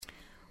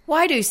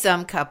Why do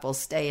some couples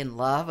stay in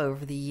love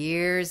over the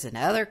years and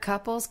other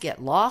couples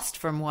get lost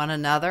from one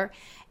another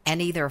and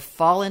either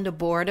fall into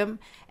boredom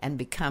and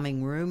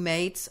becoming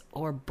roommates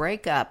or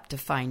break up to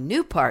find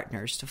new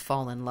partners to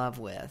fall in love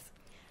with?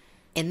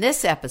 In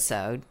this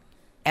episode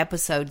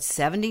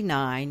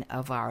 79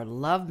 of our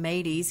Love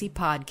Made Easy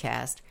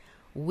podcast,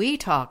 we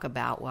talk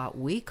about what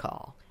we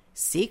call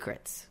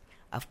secrets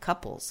of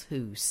couples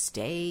who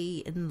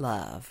stay in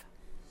love.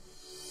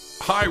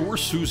 Hi, we're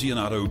Susie and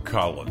Otto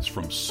Collins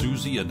from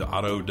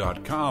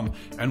susieandotto.com,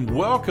 and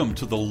welcome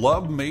to the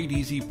Love Made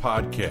Easy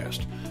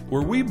podcast,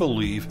 where we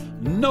believe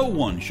no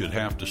one should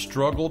have to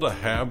struggle to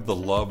have the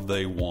love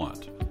they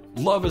want.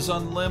 Love is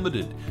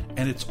unlimited,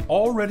 and it's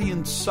already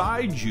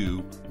inside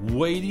you,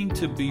 waiting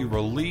to be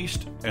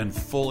released and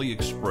fully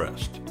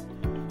expressed.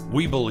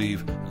 We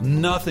believe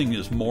nothing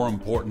is more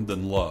important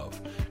than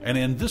love. And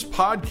in this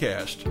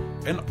podcast,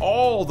 and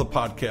all the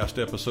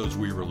podcast episodes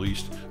we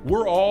released,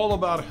 we're all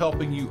about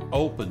helping you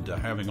open to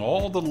having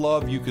all the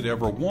love you could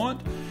ever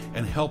want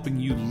and helping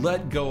you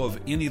let go of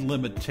any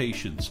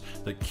limitations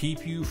that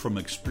keep you from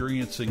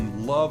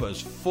experiencing love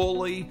as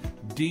fully,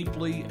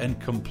 deeply, and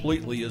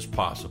completely as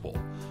possible.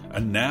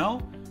 And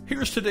now,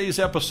 here's today's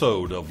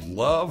episode of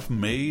Love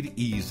Made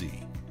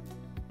Easy.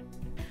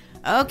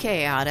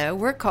 Okay, Otto,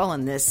 we're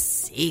calling this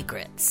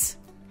secrets.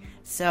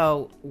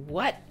 So,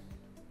 why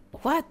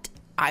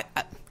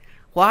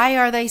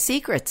are they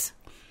secrets?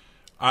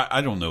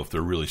 I don't know if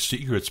they're really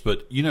secrets,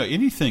 but,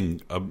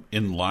 anything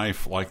in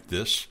life like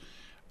this,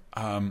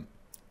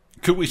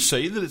 could we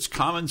say that it's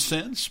common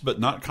sense,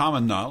 but not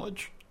common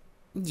knowledge?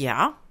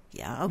 Yeah,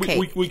 okay.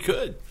 We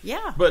could.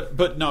 Yeah.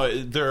 But no,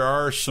 there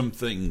are some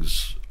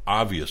things,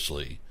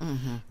 obviously,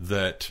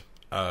 that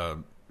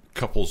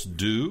couples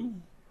do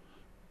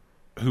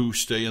who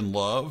stay in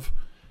love.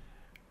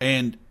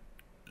 And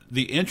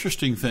the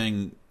interesting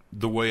thing,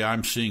 the way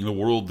I'm seeing the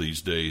world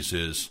these days,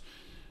 is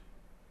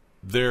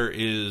there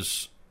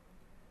is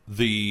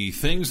the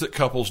things that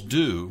couples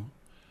do,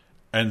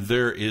 and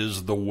there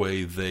is the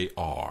way they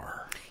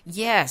are.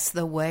 Yes,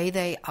 the way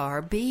they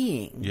are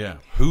being. Yeah,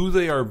 who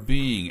they are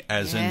being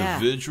as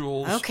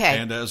individuals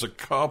and as a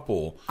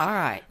couple. All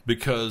right.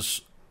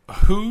 Because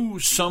who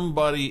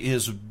somebody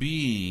is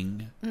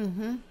being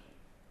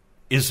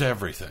is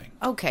everything.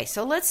 Okay,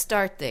 so let's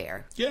start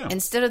there. Yeah.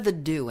 Instead of the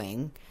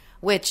doing,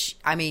 which,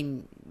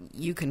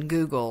 you can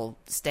Google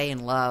stay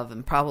in love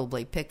and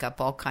probably pick up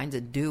all kinds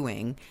of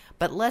doing,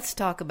 but let's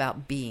talk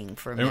about being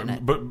for a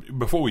minute. But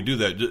before we do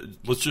that,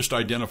 let's just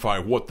identify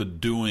what the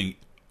doing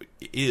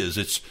is.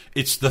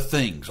 It's the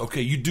things.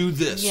 Okay, you do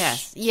this.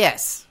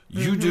 Yes.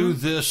 You do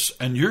this,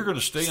 and you're going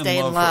to stay in love. Stay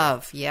in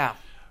love, yeah.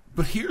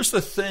 But here's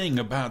the thing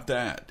about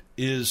that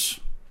is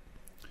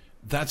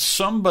that's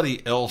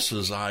somebody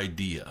else's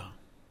idea.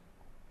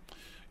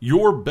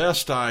 Your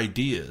best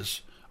ideas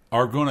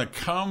are going to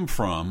come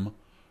from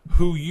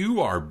who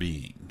you are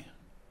being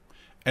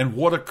and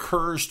what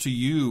occurs to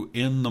you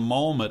in the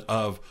moment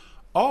of,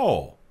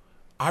 oh,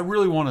 I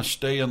really want to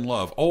stay in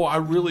love. Oh, I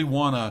really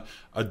want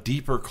a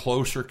deeper,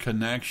 closer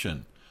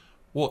connection.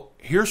 Well,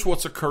 here's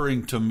what's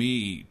occurring to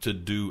me to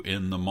do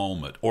in the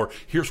moment, or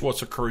here's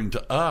what's occurring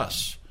to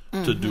us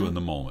to do in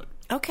the moment.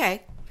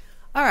 Okay.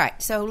 All right.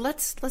 So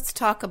let's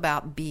talk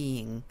about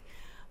being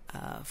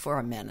for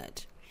a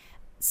minute.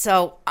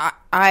 So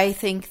I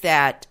think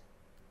that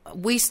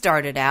we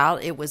started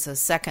out, it was a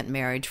second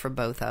marriage for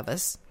both of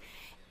us.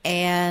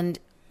 And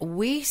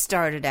we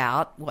started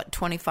out,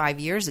 25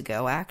 years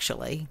ago,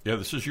 actually. Yeah,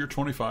 this is year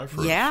 25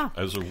 for us.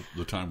 As of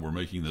the time we're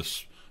making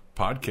this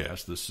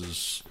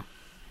podcast,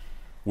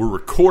 we're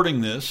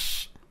recording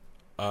this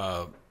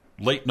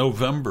late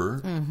November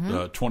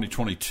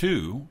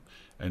 2022.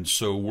 And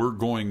so we're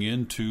going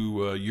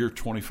into year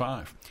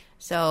 25.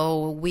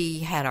 So we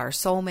had our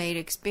soulmate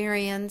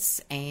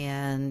experience,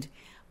 and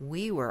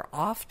we were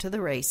off to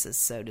the races,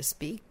 so to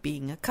speak,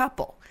 being a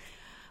couple.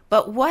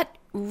 But what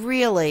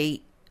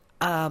really,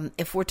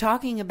 if we're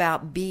talking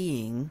about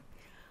being,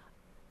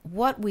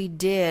 what we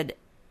did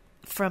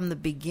from the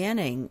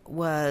beginning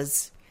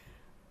was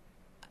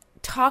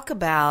talk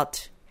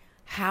about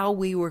how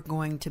we were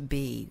going to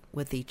be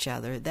with each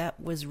other.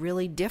 That was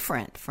really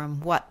different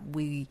from what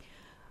we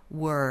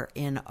were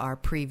in our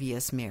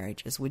previous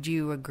marriages. Would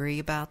you agree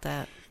about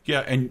that? Yeah,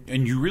 and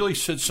you really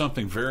said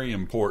something very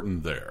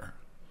important there,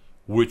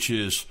 which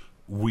is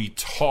we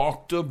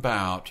talked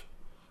about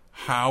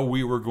how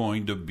we were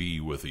going to be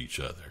with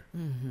each other.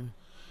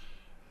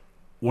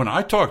 When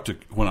I talk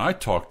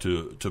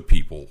to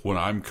people, when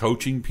I'm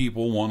coaching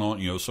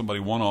people somebody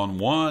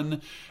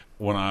one-on-one,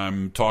 when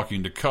I'm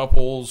talking to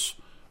couples,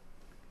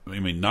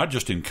 not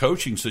just in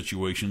coaching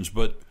situations,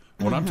 but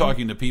when I'm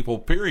talking to people,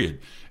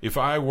 period. If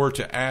I were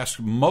to ask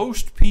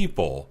most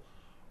people,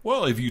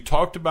 well, have you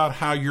talked about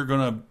how you're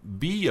going to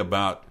be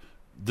about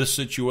this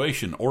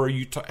situation? Or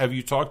have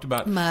you talked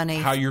about money,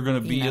 how you're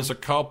going to be as a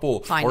couple?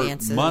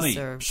 Finances. Or money,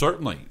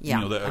 certainly.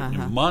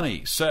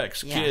 Money,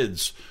 sex,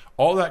 kids,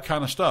 all that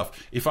kind of stuff.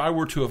 If I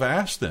were to have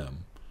asked them,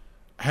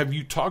 have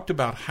you talked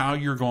about how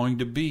you're going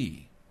to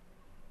be?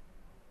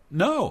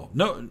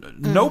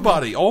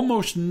 Nobody,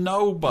 almost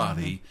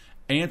nobody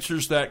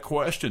answers that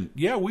question.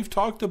 Yeah, we've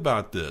talked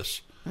about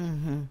this.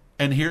 And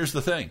here's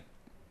the thing.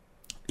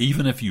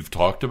 Even if you've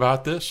talked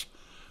about this,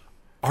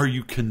 are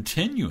you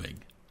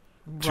continuing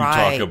to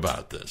talk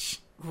about this?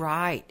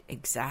 Right,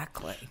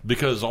 exactly.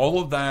 Because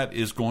all of that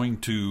is going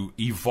to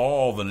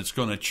evolve and it's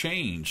going to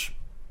change.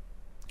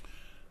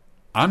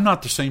 I'm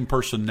not the same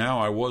person now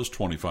I was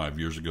 25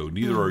 years ago.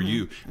 Neither are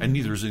you, and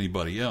neither is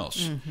anybody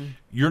else.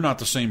 You're not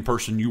the same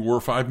person you were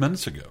 5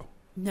 minutes ago.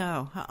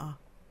 No,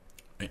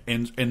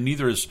 And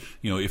neither is,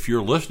 if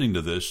you're listening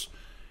to this,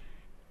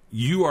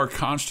 you are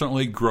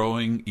constantly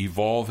growing,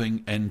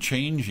 evolving, and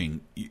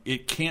changing.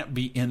 It can't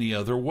be any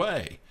other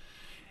way.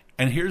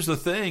 And here's the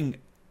thing,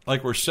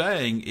 like we're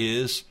saying,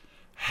 is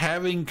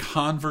having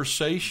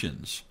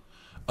conversations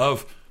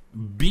of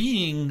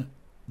being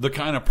the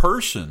kind of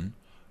person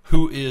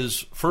who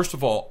is, first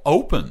of all,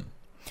 open,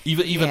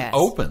 even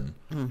open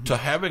to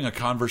having a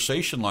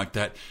conversation like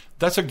that.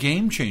 That's a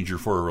game changer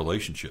for a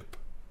relationship.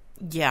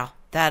 Yeah,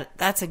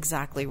 that's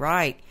exactly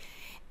right.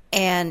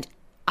 And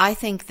I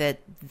think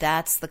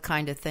that's the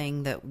kind of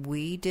thing that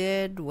we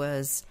did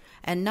was,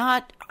 I'm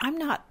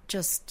not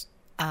just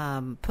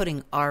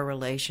putting our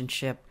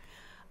relationship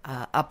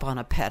up on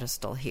a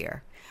pedestal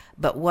here,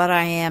 but what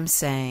I am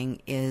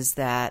saying is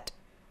that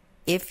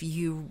if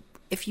you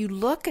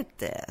look at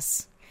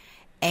this,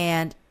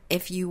 and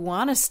if you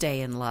want to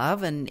stay in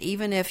love, and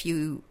even if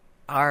you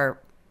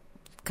are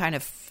kind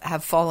of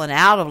have fallen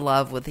out of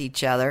love with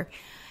each other,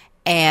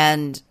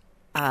 and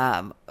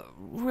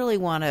really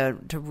want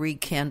to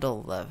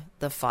rekindle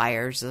the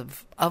fires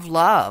of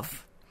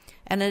love,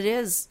 and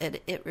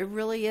it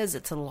really is,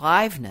 it's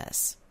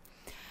aliveness,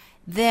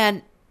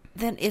 then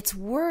it's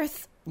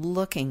worth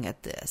looking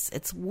at this.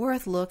 It's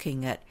worth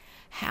looking at,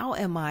 how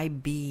am I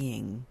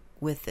being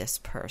with this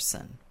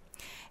person?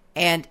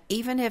 And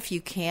even if you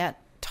can't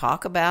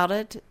talk about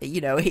it,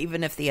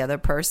 even if the other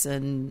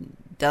person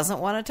doesn't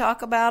want to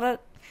talk about it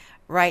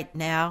right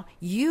now,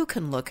 you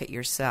can look at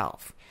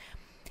yourself.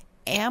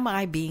 Am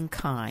I being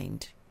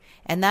kind?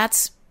 And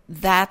that's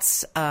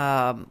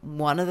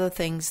one of the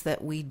things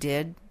that we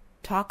did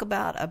talk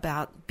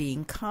about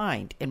being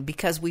kind. And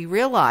because we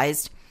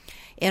realized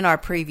in our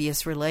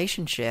previous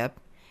relationship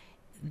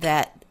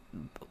that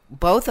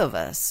both of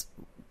us,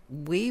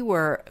 there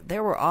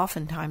were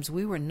often times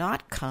we were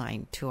not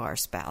kind to our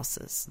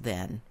spouses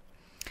then.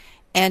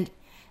 And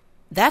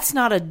that's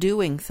not a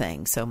doing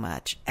thing so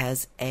much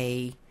as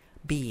a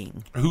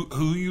being.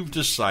 Who you've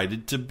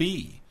decided to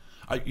be.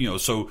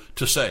 So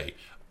to say,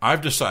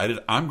 I've decided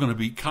I'm going to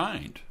be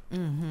kind.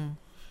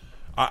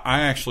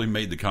 I actually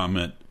made the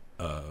comment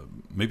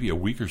maybe a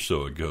week or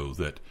so ago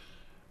that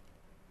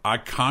I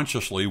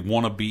consciously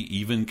want to be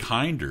even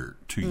kinder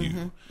to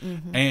you.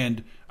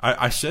 And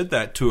I said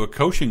that to a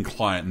coaching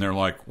client, and they're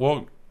like,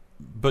 well,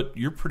 but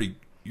you're pretty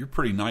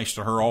nice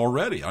to her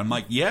already. I'm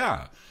like,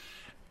 yeah.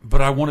 But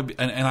I want to be,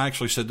 and I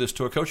actually said this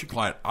to a coaching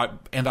client,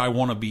 I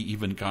want to be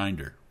even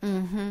kinder.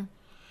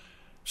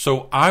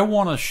 So I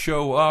want to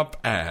show up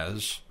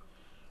as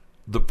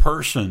the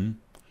person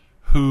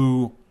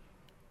who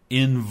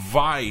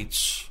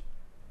invites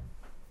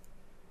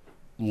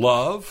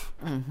love.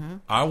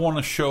 I want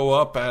to show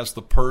up as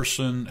the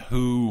person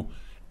who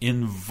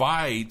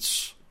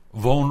invites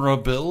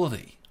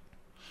vulnerability.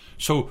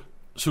 So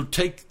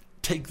take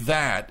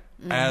that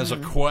as a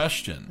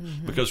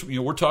question, because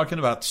we're talking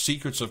about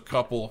secrets of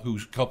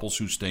couples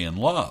who stay in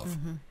love.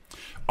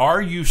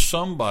 Are you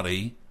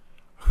somebody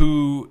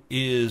who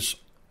is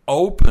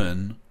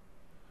open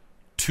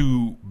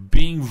to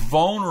being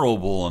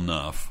vulnerable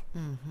enough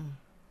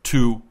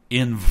to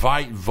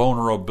invite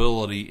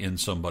vulnerability in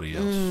somebody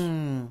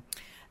else?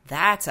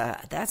 That's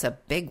a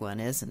big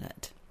one, isn't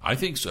it? I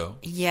think so.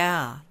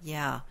 Yeah.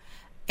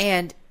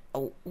 And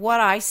what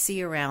I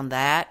see around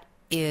that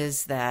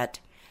is that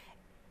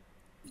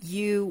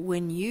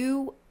when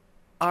you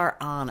are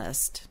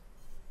honest,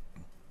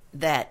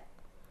 that,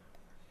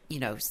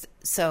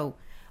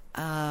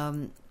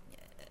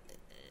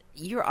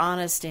 you're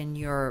honest in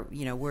your,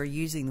 we're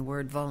using the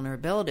word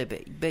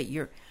vulnerability, but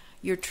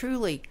you're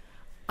truly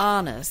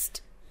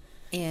honest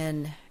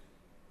in,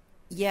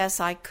 yes,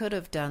 I could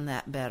have done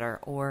that better,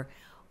 or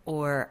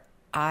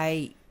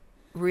I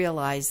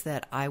realized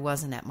that I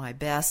wasn't at my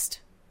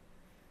best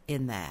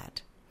in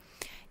that.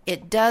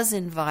 It does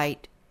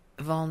invite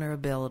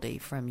vulnerability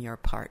from your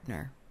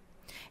partner.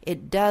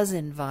 It does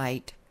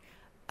invite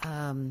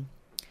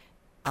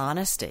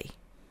honesty,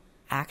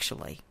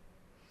 actually.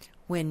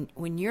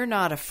 When you're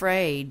not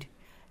afraid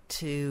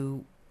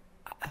to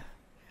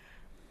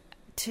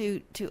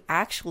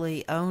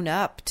actually own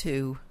up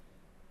to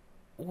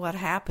what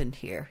happened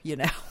here,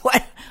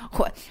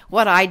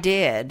 what I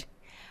did,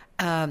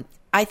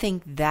 I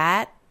think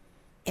that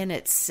in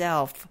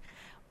itself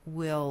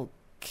will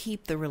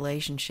keep the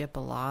relationship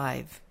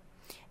alive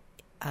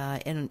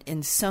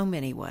in so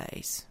many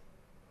ways.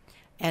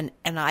 And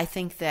I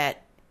think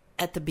that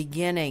at the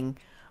beginning,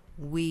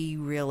 we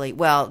really,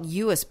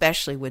 you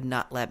especially would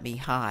not let me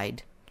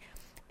hide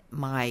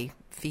my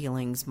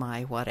feelings,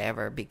 my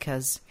whatever,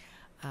 because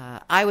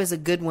I was a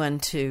good one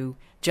to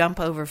jump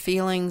over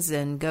feelings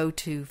and go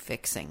to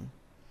fixing.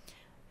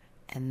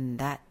 And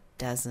that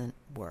doesn't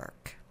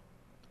work.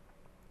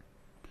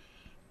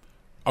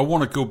 I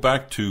want to go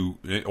back to,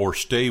 or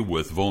stay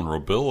with,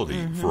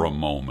 vulnerability for a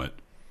moment.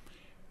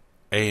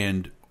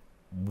 And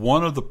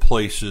one of the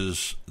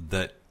places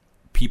that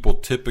people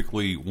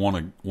typically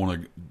want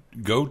to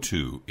go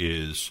to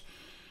is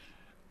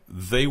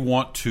they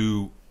want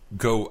to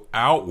go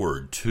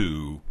outward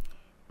to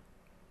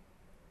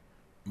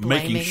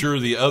making sure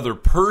the other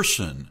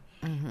person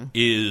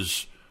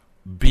is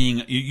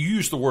being, you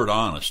use the word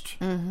honest.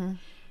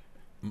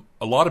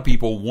 A lot of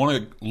people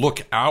want to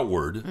look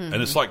outward, and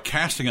it's like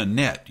casting a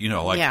net,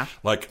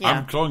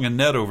 I'm throwing a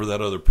net over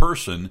that other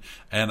person,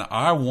 and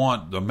I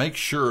want to make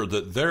sure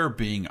that they're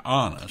being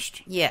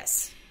honest.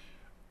 Yes.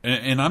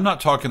 And I'm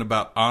not talking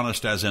about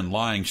honest as in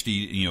lying,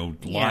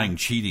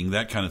 cheating,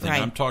 that kind of thing.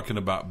 Right. I'm talking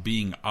about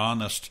being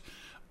honest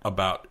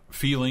about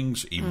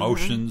feelings,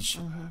 emotions,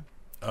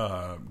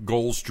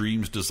 goals,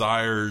 dreams,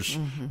 desires,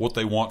 what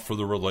they want for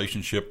the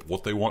relationship,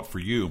 what they want for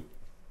you.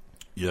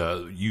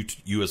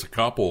 You as a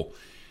couple.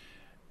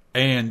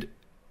 And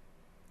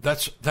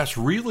that's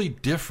really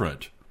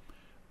different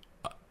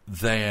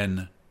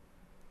than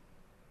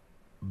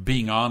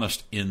being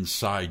honest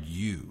inside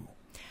you.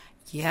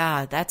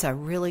 Yeah, that's a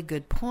really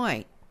good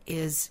point.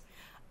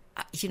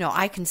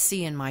 I can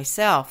see in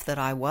myself that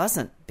I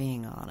wasn't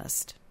being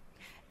honest.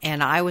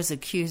 And I was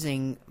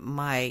accusing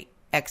my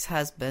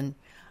ex-husband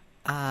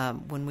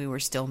when we were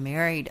still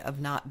married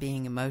of not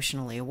being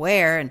emotionally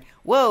aware. And,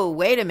 whoa,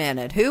 wait a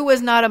minute. Who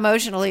was not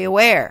emotionally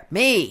aware?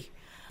 Me.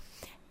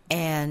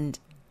 And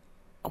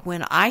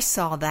when I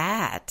saw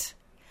that,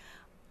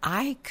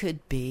 I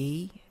could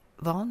be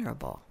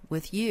vulnerable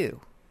with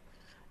you,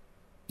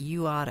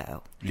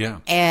 Otto. Yeah.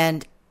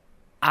 And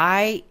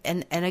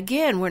and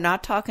again, we're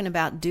not talking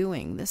about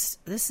doing. This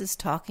is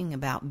talking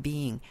about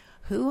being.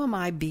 Who am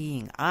I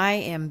being? I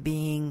am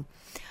being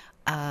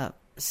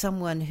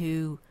someone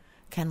who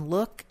can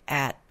look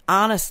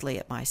honestly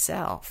at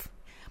myself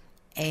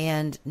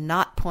and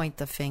not point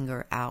the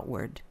finger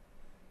outward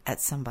at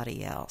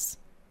somebody else.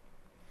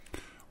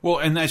 Well,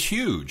 and that's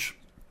huge,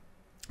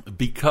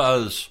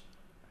 because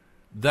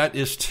that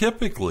is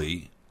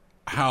typically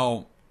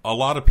how a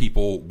lot of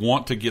people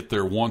want to get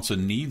their wants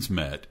and needs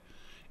met,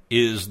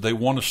 is they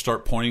want to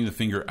start pointing the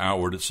finger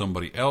outward at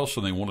somebody else,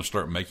 and they want to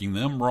start making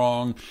them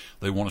wrong.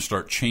 They want to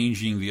start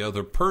changing the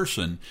other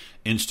person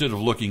instead of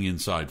looking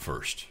inside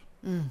first.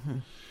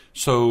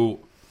 So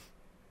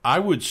I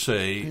would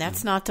say... And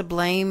that's not to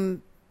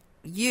blame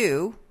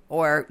you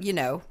or,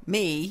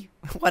 me,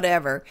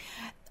 whatever,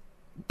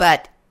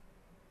 but...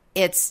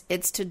 It's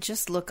to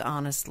just look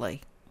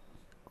honestly.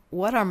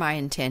 What are my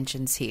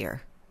intentions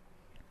here?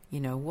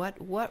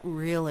 What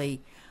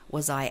really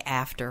was I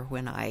after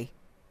when I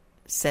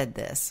said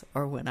this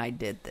or when I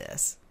did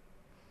this?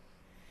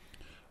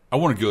 I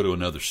want to go to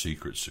another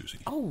secret, Susie.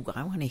 Oh,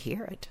 I want to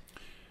hear it.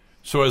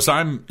 So as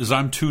I'm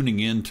tuning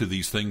into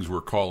these things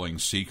we're calling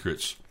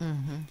secrets,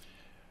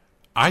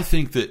 I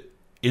think that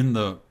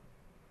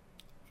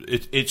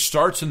it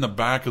starts in the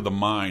back of the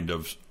mind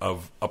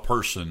of a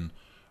person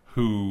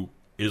who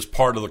is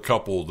part of the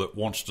couple that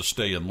wants to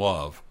stay in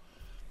love.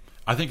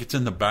 I think it's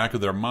in the back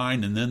of their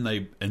mind, and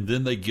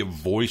then they give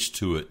voice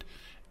to it,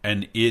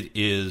 and it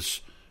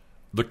is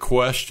the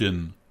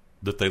question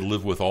that they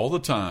live with all the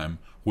time,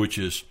 which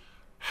is,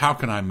 how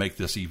can I make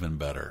this even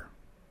better?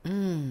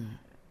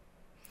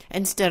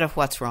 Instead of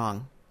what's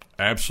wrong.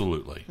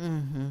 Absolutely.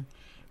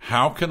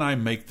 How can I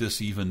make this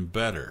even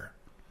better?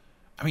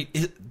 I mean,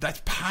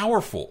 that's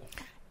powerful.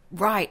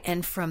 Right,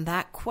 and from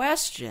that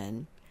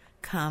question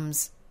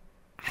comes,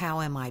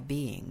 how am I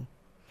being?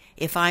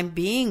 If I'm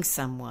being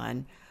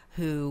someone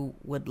who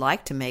would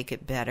like to make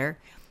it better,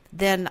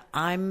 then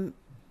I'm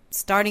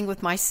starting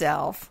with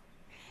myself.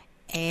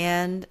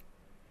 And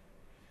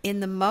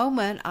in the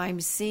moment,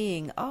 I'm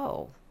seeing,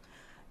 oh,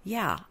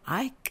 yeah,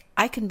 I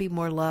can be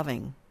more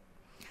loving.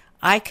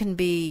 I can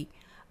be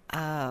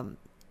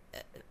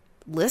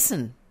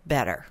listen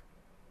better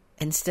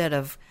instead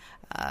of,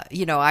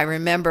 I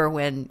remember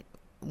when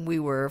we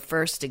were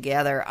first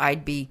together,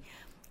 I'd be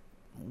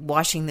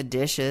washing the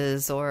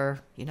dishes or,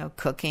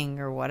 cooking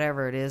or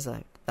whatever it is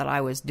that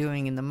I was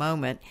doing in the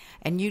moment.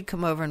 And you'd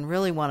come over and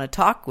really want to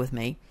talk with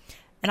me.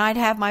 And I'd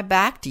have my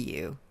back to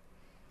you.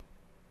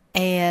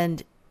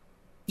 And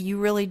you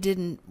really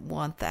didn't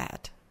want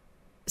that.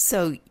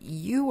 So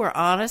you were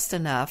honest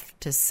enough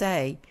to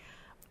say,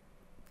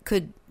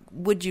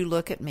 would you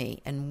look at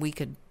me and we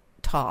could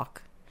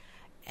talk?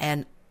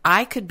 And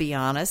I could be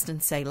honest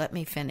and say, let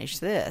me finish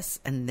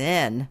this. And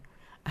then...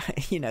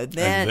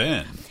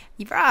 then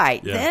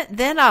right. Yeah.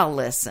 Then I'll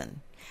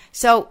listen.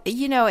 So,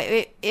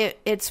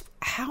 it's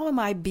how am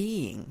I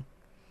being?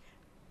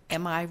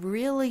 Am I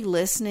really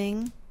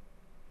listening?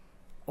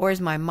 Or is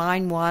my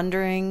mind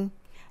wandering,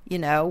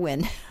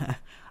 when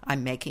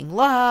I'm making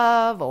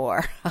love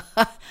or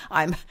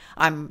I'm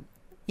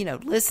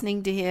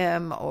listening to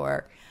him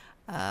or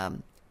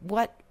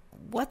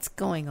what's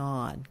going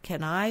on?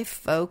 Can I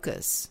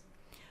focus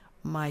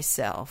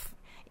myself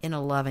in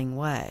a loving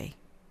way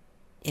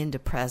into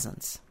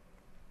presence.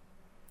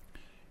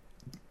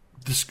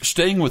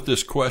 Staying with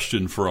this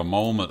question for a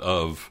moment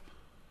of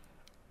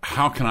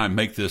how can I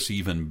make this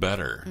even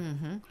better?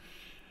 Mm-hmm.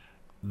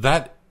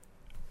 That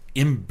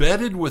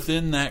embedded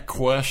within that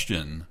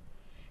question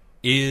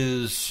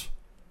is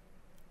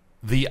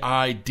the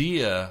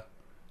idea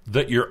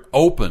that you're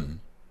open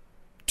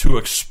to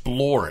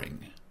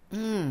exploring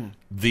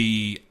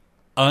the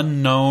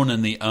unknown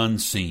and the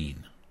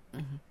unseen.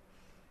 Mm-hmm.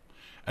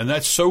 And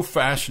that's so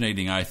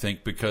fascinating, I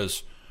think,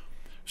 because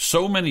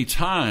so many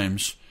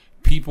times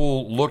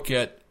people look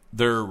at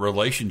their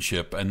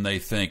relationship and they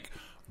think,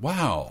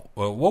 wow,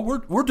 well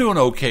we're doing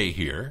okay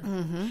here.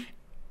 Mm-hmm.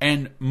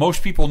 And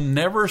most people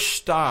never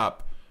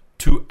stop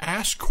to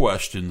ask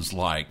questions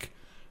like,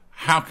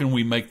 how can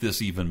we make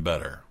this even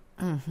better?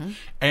 Mm-hmm.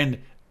 And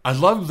I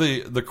love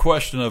the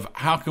question of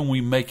how can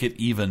we make it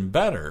even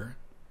better,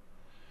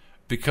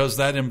 because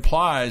that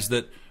implies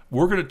that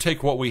we're going to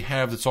take what we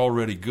have that's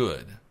already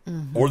good,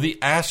 mm-hmm. or the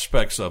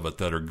aspects of it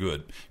that are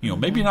good.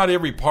 Maybe not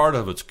every part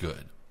of it's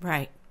good.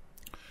 Right.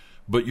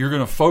 But you're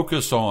going to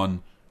focus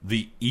on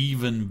the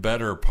even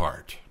better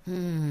part.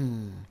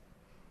 Mm.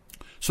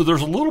 So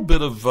there's a little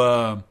bit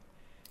of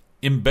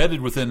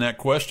embedded within that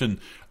question.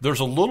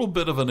 There's a little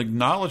bit of an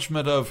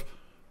acknowledgement of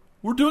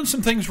we're doing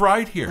some things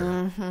right here.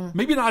 Mm-hmm.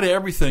 Maybe not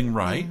everything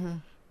right, mm-hmm.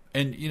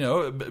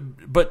 and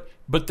but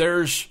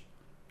there's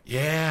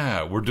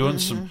we're doing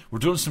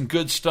mm-hmm. some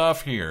good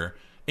stuff here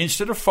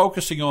instead of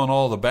focusing on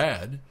all the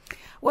bad.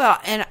 Well,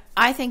 and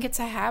I think it's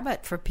a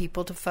habit for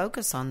people to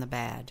focus on the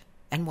bad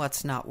and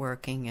what's not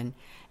working,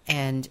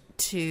 and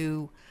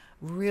to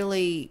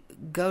really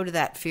go to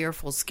that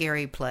fearful,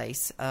 scary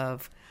place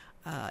of,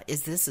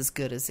 is this as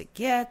good as it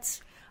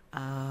gets?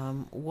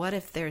 What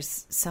if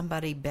there's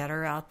somebody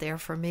better out there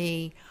for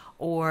me?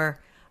 Or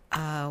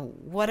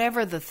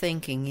whatever the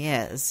thinking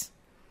is.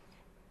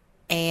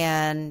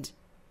 And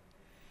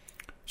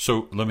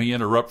so let me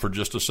interrupt for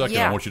just a second.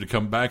 Yeah. I want you to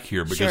come back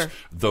here because Sure.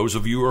 those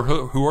of you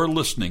who are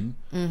listening,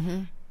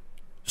 mm-hmm.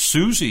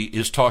 Susie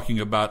is talking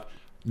about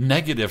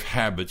negative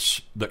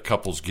habits that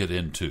couples get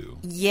into.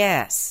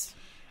 Yes.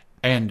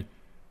 And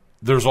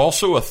there's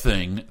also a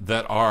thing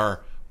that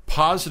are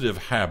positive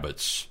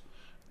habits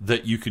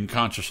that you can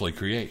consciously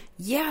create.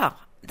 Yeah,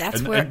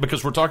 and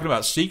because we're talking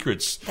about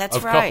secrets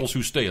of right. couples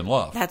who stay in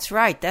love. That's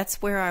right.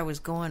 That's where I was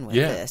going with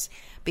this,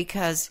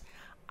 because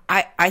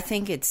I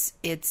think it's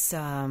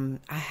a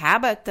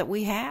habit that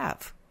we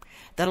have,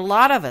 that a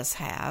lot of us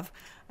have,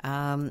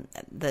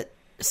 that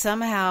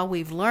somehow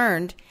we've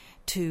learned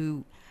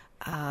to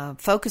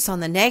focus on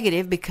the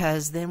negative,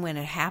 because then when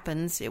it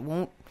happens, it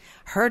won't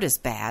hurt as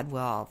bad.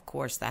 Well, of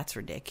course, that's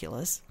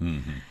ridiculous.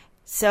 Mm-hmm.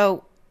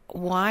 So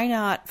why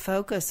not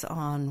focus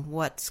on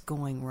what's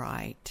going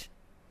right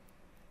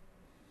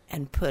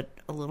and put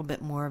a little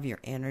bit more of your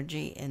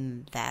energy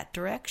in that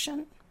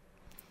direction?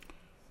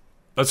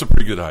 That's a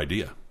pretty good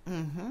idea.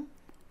 Mm-hmm.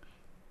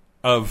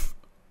 Of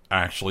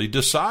actually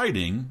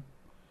deciding,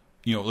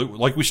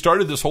 like we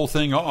started this whole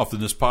thing off in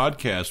this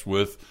podcast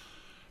with,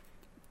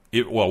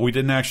 we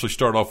didn't actually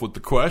start off with the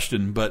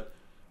question, but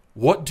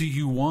what do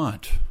you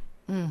want?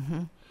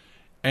 Mm-hmm.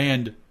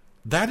 And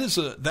that is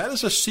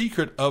a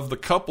secret of the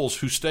couples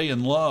who stay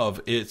in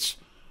love. It's,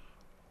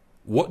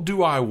 what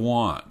do I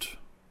want?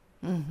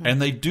 Mm-hmm.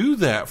 And they do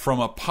that from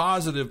a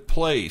positive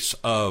place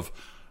of,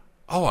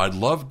 I'd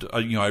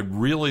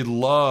really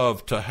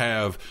love to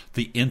have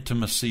the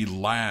intimacy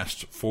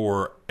last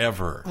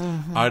forever.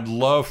 Mm-hmm. I'd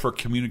love for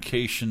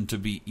communication to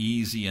be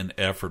easy and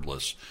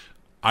effortless.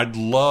 I'd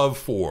love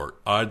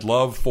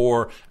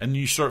for, and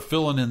you start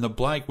filling in the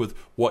blank with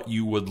what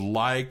you would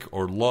like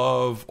or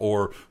love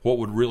or what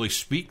would really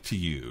speak to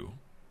you.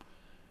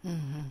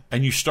 Mm-hmm.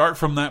 And you start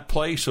from that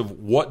place of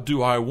what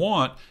do I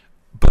want,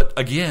 but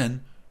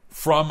again,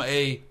 from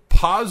a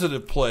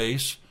positive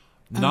place,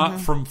 not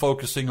mm-hmm. from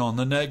focusing on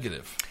the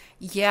negative.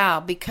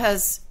 Yeah,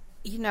 because,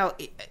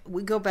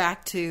 we go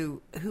back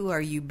to who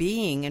are you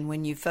being, and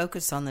when you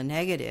focus on the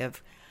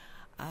negative,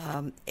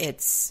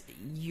 it's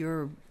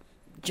you're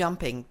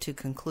jumping to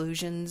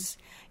conclusions,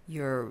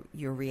 you're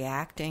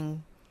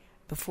reacting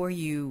before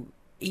you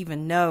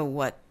even know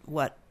what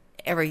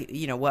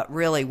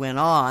really went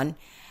on,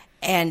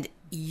 and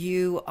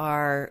you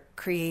are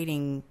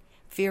creating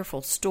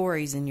fearful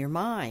stories in your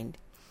mind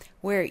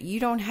where you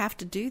don't have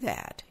to do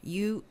that.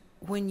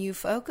 When you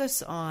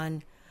focus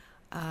on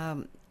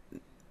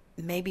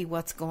maybe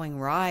what's going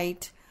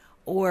right,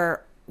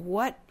 or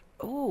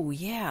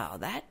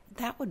that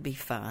would be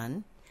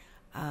fun.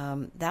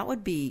 That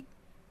would be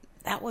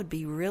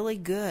really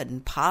good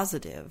and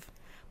positive.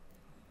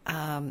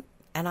 And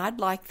I'd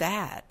like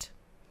that.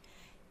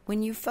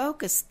 When you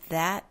focus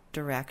that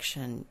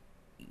direction,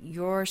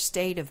 your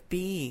state of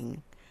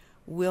being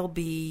will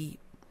be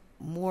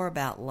more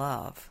about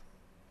love.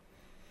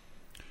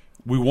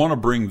 We want to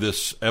bring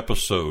this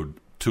episode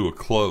to a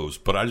close,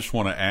 but I just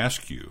want to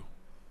ask you,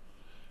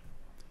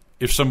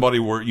 if somebody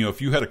were,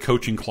 if you had a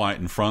coaching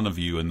client in front of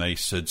you and they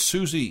said,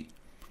 Susie,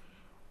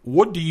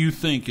 what do you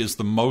think is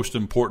the most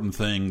important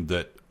thing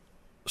that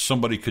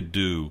somebody could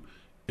do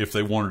if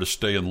they wanted to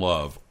stay in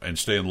love and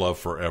stay in love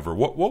forever,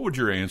 what would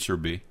your answer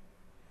be?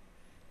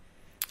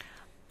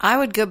 I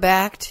would go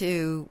back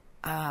to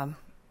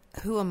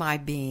who am I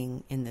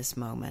being in this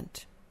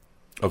moment?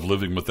 Of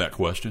living with that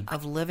question?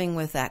 Of living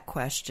with that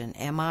question.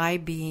 Am I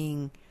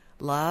being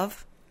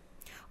love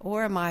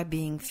or am I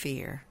being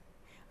fear?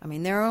 I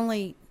mean, there are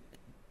only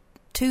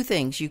two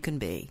things you can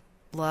be,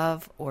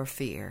 love or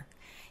fear.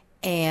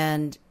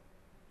 And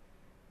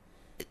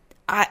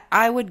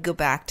I would go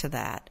back to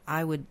that.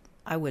 I would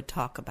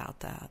talk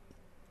about that.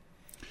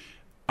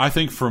 I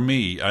think for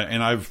me,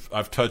 and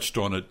I've touched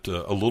on it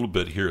a little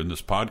bit here in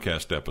this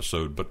podcast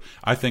episode, but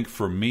I think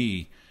for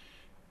me,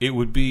 it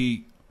would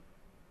be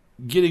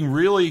getting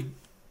really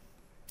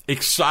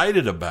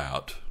excited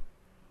about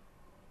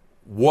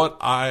what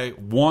I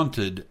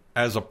wanted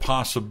as a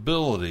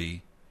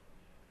possibility,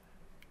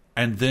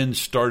 and then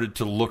started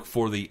to look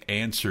for the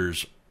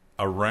answers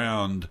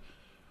around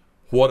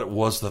what it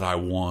was that I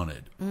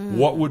wanted.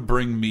 What would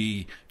bring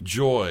me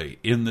joy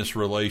in this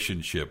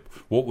relationship?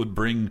 What would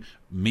bring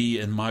me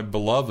and my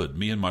beloved,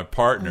 me and my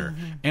partner?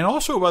 And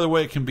also, by the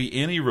way, it can be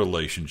any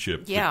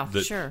relationship.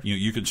 That sure.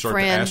 You can start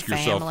Friend, to ask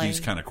yourself family.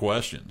 these kind of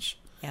questions.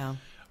 Yeah.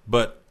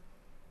 But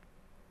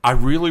I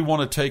really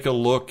want to take a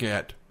look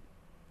at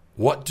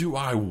what do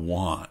I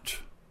want?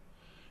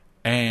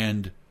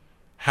 And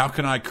how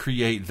can I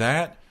create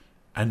that?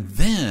 And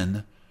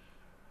then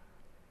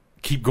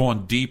keep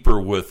going deeper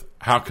with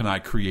how can I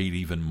create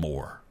even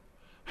more?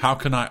 How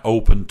can I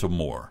open to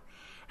more?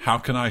 How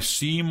can I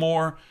see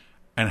more?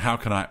 And how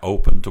can I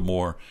open to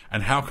more?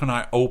 And how can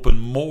I open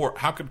more?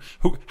 How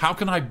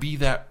can I be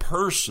that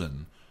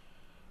person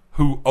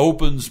who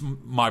opens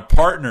my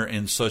partner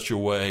in such a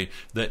way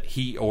that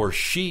he or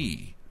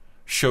she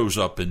shows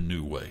up in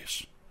new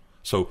ways?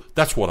 So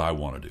that's what I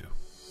want to do.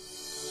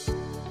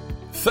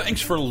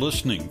 Thanks for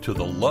listening to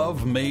the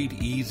Love Made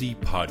Easy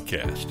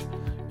podcast.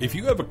 If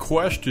you have a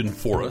question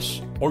for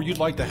us, or you'd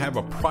like to have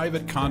a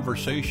private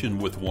conversation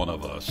with one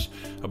of us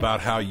about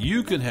how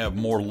you can have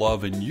more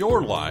love in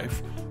your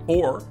life,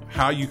 or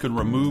how you can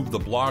remove the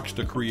blocks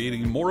to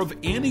creating more of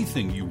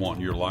anything you want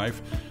in your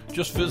life,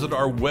 just visit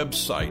our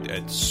website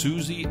at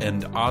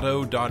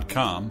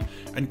susieandotto.com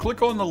and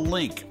click on the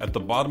link at the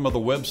bottom of the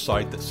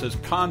website that says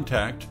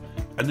Contact,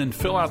 and then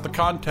fill out the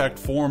contact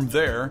form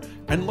there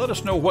and let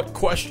us know what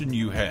question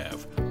you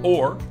have,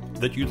 or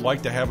that you'd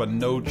like to have a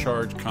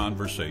no-charge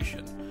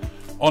conversation.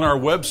 On our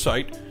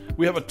website,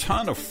 we have a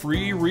ton of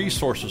free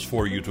resources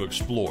for you to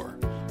explore.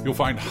 You'll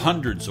find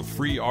hundreds of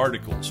free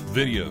articles,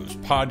 videos,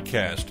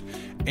 podcasts,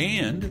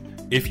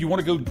 and if you want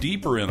to go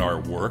deeper in our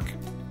work,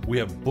 we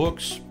have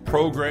books,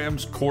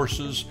 programs,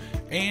 courses,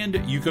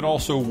 and you can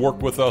also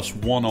work with us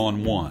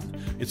one-on-one.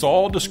 It's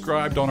all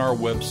described on our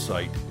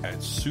website at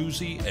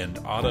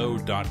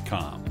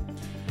susieandotto.com.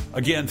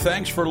 Again,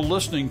 thanks for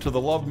listening to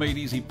the Love Made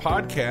Easy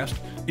podcast.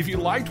 If you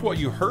liked what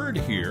you heard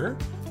here,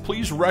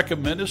 please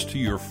recommend us to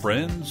your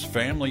friends,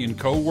 family, and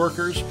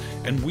coworkers,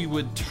 and we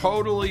would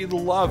totally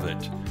love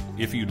it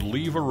if you'd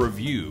leave a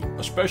review,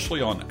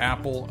 especially on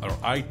Apple or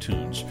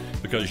iTunes,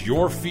 because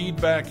your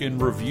feedback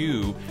and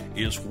review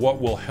is what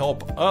will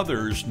help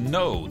others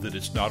know that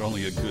it's not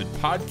only a good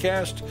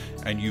podcast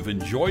and you've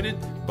enjoyed it,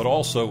 but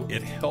also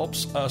it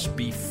helps us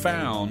be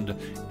found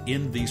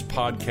in these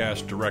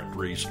podcast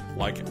directories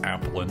like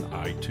Apple and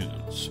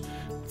iTunes.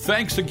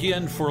 Thanks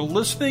again for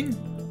listening.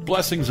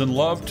 Blessings and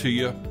love to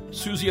you.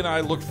 Susie and I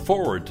look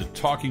forward to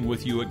talking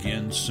with you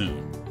again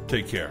soon.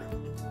 Take care.